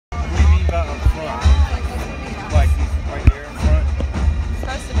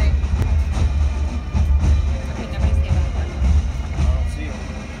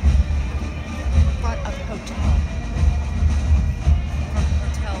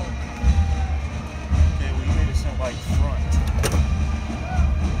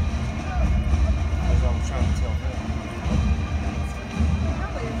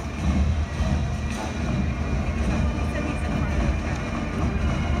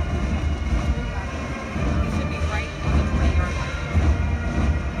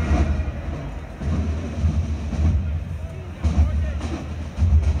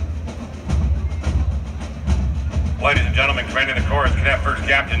First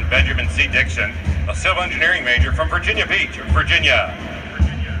Captain Benjamin C. Dixon, a civil engineering major from Virginia Beach, Virginia.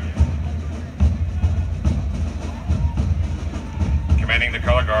 Commanding the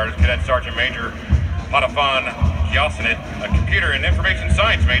color guard is Cadet Sergeant Major Patafan Kyasinit, a computer and information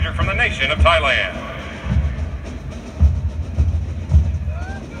science major from the nation of Thailand.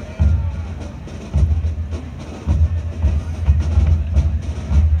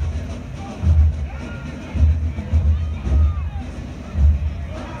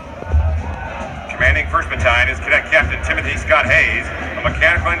 Commanding 1st Battalion is Cadet Captain Timothy Scott Hayes, a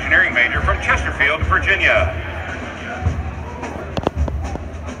mechanical engineering major from Chesterfield, Virginia.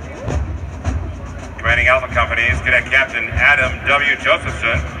 Commanding Alpha Company is Cadet Captain Adam W.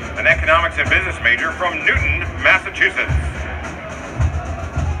 Josephson, an economics and business major from Newton, Massachusetts.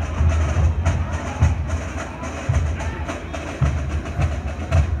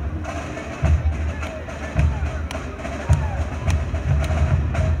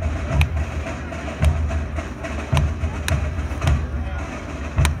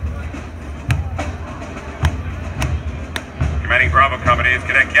 Commanding Bravo Company is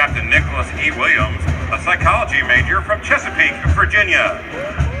Cadet Captain Nicholas E. Williams, a psychology major from Chesapeake, Virginia.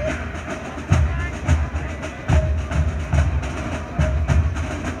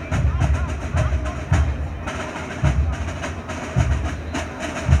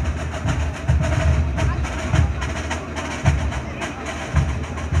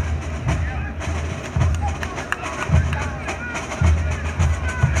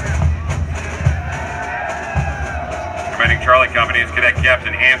 Commanding Charlie Company is Cadet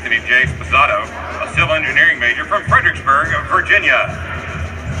Captain Anthony J. Sposato, a civil engineering major from Fredericksburg, Virginia.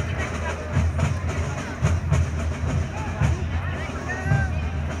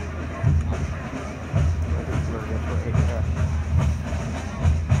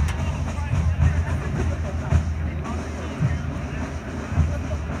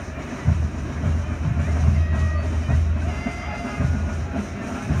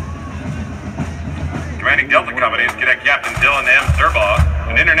 Commanding Delta Company is Cadet Captain Dylan M. Zerbaugh,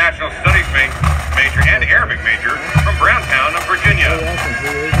 an international studies major and Arabic major from Browntown, Virginia. For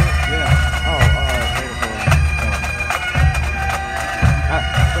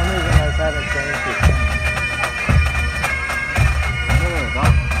some reason I haven't changed it.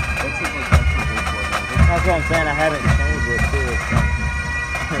 That's what I'm saying, I haven't changed it too.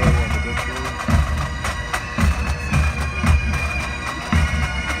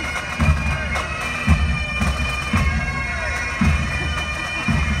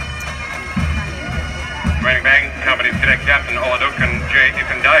 Commanding Bank Company's Cadet Captain Oladokan J.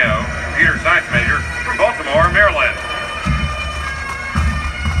 Ikandayo, computer science major from Baltimore, Maryland.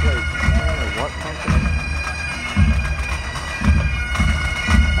 What company?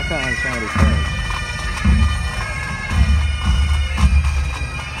 I can't understand what he says.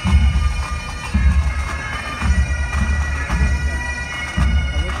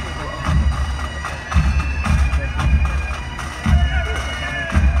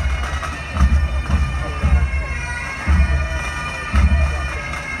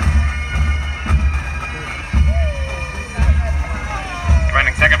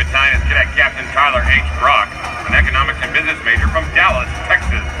 Commanding 2nd Battalion is Cadet Captain Tyler H. Brock, an economics and business major from Dallas,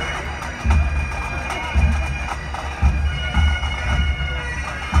 Texas.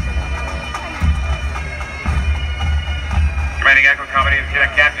 Commanding Echo Company is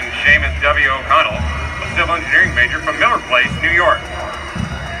Cadet Captain Seamus W. O'Connell, a civil engineering major from Miller Place, New York.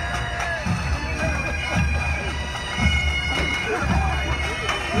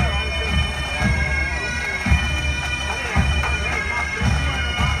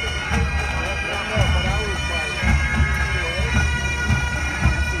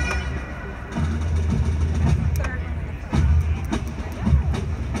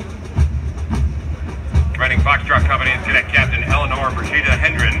 Commanding Foxtrot Company is Cadet Captain Eleanor Brashida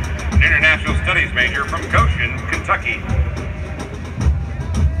Hendren, an international studies major from Goshen, Kentucky.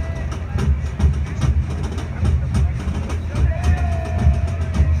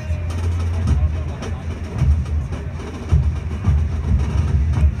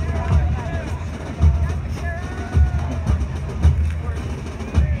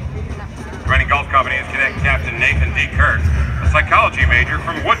 Commanding Golf Company is Cadet Captain Nathan D. Kirk, a psychology major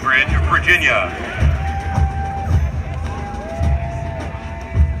from Woodbridge, Virginia.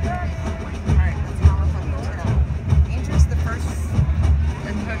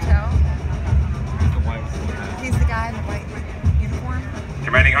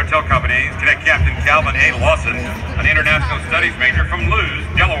 Commanding Hotel Company is Cadet Captain Calvin A. Lawson, an international studies major from Lewes,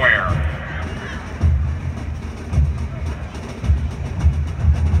 Delaware.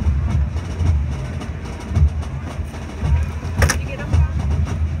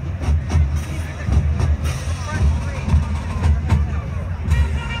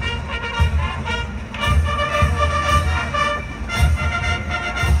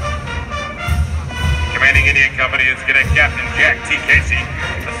 T. Casey,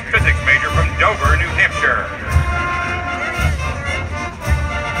 a physics major from Dover, New Hampshire.